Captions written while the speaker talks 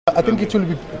I think it will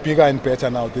be bigger and better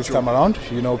now this time around,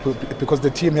 you know, because the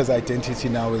team has identity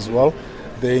now as well.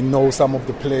 They know some of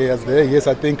the players there. Yes,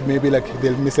 I think maybe like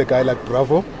they'll miss a guy like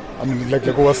Bravo. I mean, like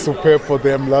it was superb for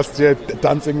them last year,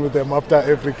 dancing with them after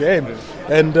every game.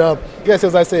 And yes,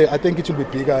 as I say, I think it will be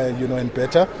bigger, you know, and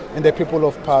better. And the people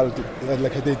of Paarl,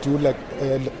 like they do, like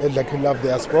love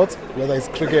their sports, whether it's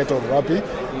cricket or rugby.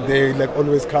 They like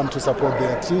always come to support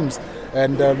their teams.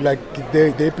 And like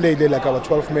they play like our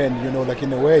 12 men, you know, like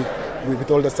in a way, with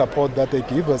all the support that they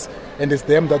give us. And it's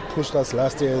them that pushed us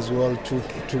last year as well to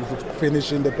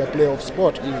finish in the playoff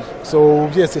spot. So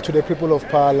yes, to the people of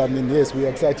Paarl, I mean, yes, we're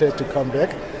excited to come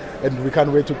back and we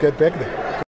can't wait to get back there.